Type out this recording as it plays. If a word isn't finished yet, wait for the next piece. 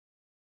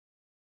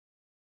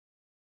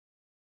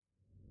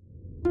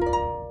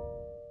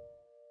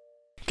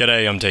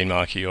G'day, I'm Dean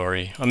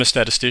Marchiori. I'm a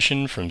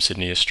statistician from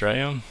Sydney,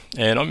 Australia,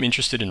 and I'm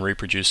interested in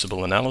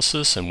reproducible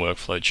analysis and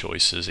workflow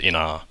choices in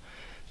R.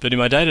 But in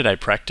my day-to-day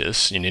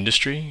practice in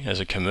industry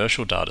as a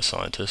commercial data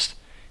scientist,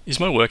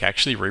 is my work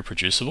actually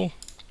reproducible?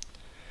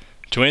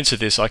 To answer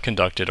this, I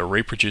conducted a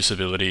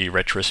reproducibility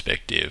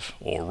retrospective,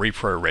 or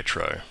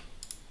repro-retro.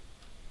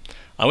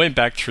 I went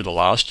back through the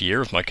last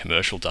year of my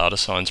commercial data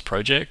science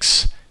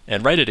projects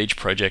and rated each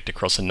project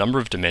across a number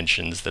of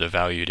dimensions that are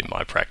valued in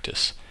my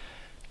practice.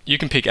 You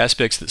can pick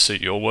aspects that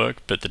suit your work,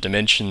 but the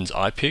dimensions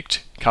I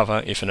picked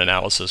cover if an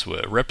analysis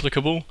were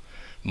replicable,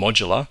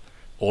 modular,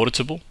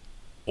 auditable,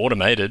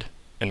 automated,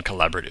 and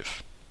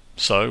collaborative.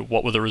 So,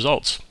 what were the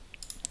results?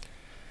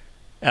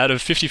 Out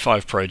of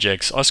 55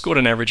 projects, I scored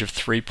an average of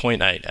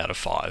 3.8 out of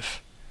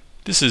 5.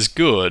 This is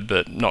good,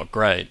 but not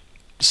great.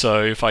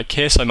 So, if I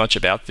care so much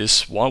about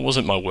this, why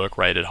wasn't my work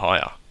rated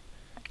higher?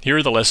 Here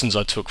are the lessons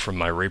I took from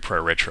my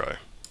repro-retro.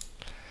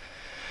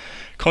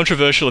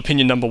 Controversial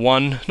opinion number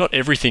 1, not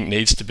everything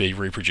needs to be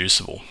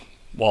reproducible.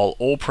 While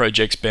all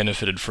projects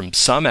benefited from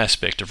some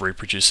aspect of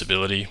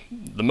reproducibility,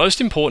 the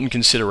most important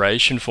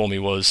consideration for me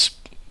was,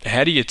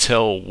 how do you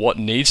tell what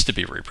needs to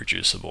be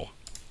reproducible?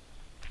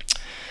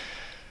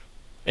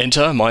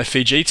 Enter my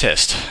Fiji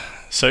test.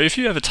 So if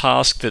you have a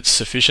task that's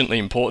sufficiently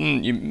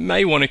important, you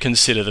may want to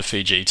consider the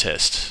Fiji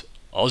test.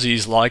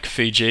 Aussies like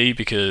Fiji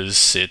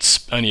because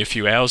it's only a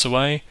few hours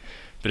away,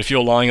 but if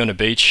you're lying on a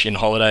beach in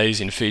holidays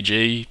in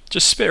Fiji,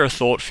 just spare a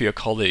thought for your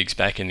colleagues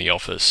back in the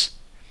office.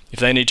 If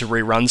they need to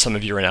rerun some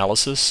of your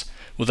analysis,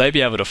 will they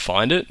be able to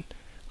find it,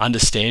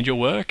 understand your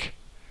work,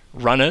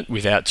 run it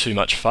without too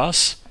much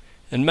fuss,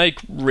 and make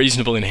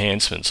reasonable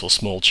enhancements or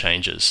small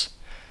changes?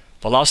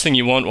 The last thing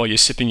you want while you're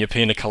sipping your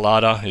pina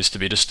colada is to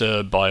be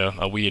disturbed by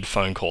a weird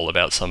phone call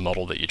about some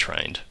model that you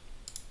trained.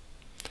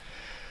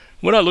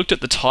 When I looked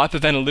at the type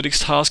of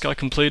analytics task I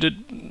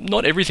completed,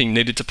 not everything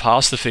needed to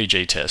pass the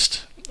Fiji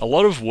test. A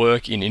lot of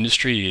work in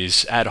industry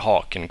is ad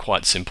hoc and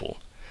quite simple.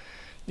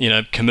 In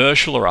a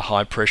commercial or a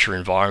high-pressure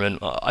environment,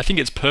 I think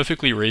it's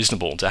perfectly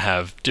reasonable to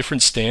have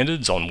different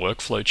standards on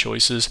workflow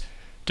choices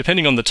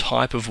depending on the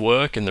type of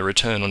work and the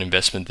return on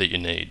investment that you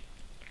need.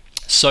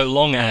 So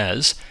long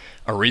as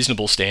a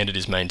reasonable standard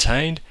is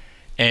maintained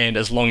and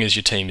as long as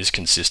your team is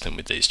consistent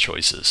with these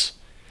choices.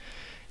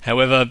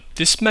 However,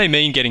 this may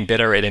mean getting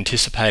better at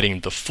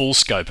anticipating the full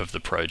scope of the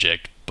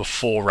project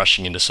before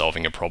rushing into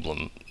solving a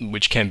problem,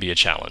 which can be a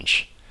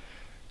challenge.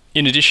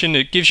 In addition,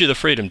 it gives you the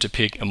freedom to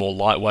pick a more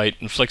lightweight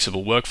and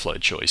flexible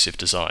workflow choice if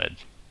desired.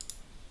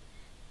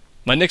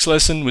 My next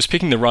lesson was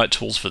picking the right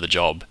tools for the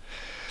job.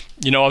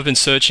 I've been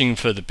searching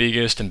for the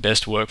biggest and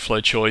best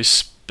workflow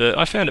choice, but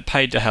I found it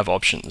paid to have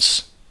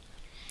options.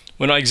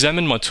 When I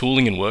examined my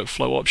tooling and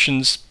workflow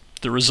options,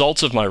 the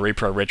results of my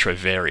repro-retro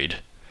varied.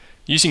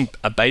 Using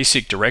a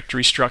basic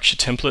directory structure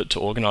template to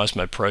organize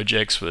my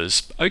projects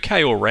was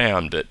okay all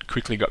round, but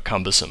quickly got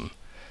cumbersome.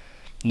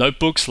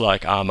 Notebooks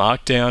like R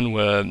Markdown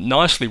were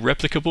nicely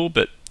replicable,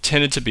 but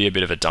tended to be a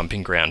bit of a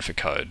dumping ground for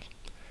code.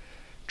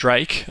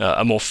 Drake,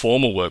 a more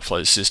formal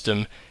workflow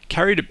system,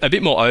 carried a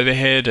bit more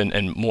overhead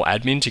and more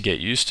admin to get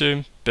used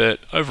to, but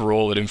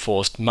overall it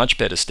enforced much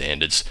better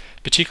standards,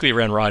 particularly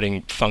around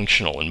writing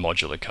functional and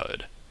modular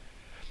code.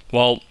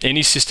 While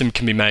any system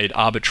can be made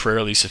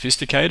arbitrarily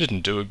sophisticated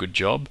and do a good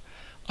job,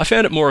 I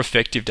found it more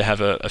effective to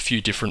have a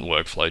few different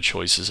workflow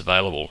choices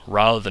available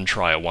rather than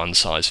try a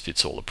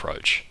one-size-fits-all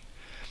approach.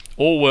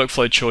 All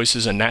workflow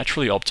choices are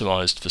naturally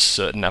optimized for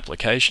certain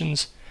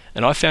applications,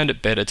 and I found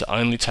it better to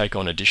only take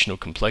on additional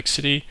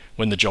complexity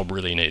when the job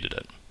really needed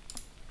it.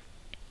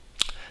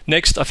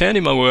 Next, I found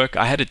in my work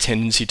I had a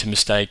tendency to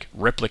mistake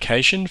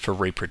replication for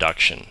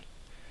reproduction,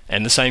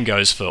 and the same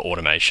goes for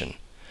automation.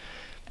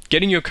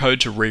 Getting your code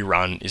to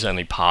rerun is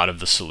only part of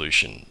the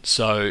solution,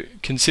 so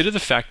consider the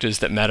factors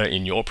that matter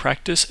in your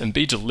practice and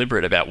be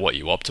deliberate about what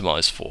you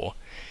optimize for,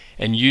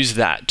 and use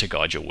that to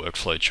guide your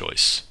workflow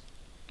choice.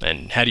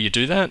 And how do you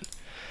do that?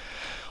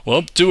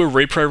 Well, do a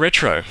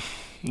repro-retro.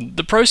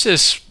 The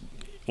process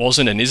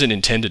wasn't and isn't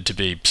intended to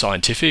be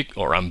scientific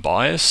or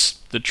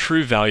unbiased. The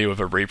true value of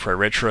a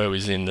repro-retro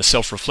is in the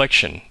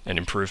self-reflection and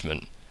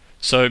improvement.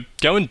 So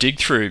go and dig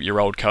through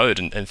your old code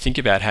and think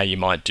about how you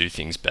might do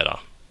things better.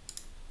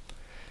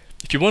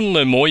 If you want to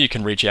learn more, you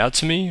can reach out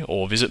to me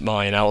or visit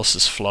my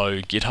Analysis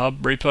Flow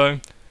GitHub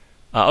repo.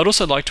 I'd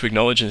also like to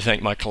acknowledge and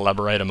thank my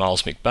collaborator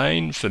Miles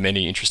McBain for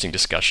many interesting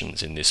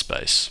discussions in this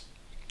space.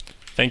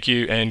 Thank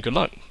you and good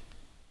luck.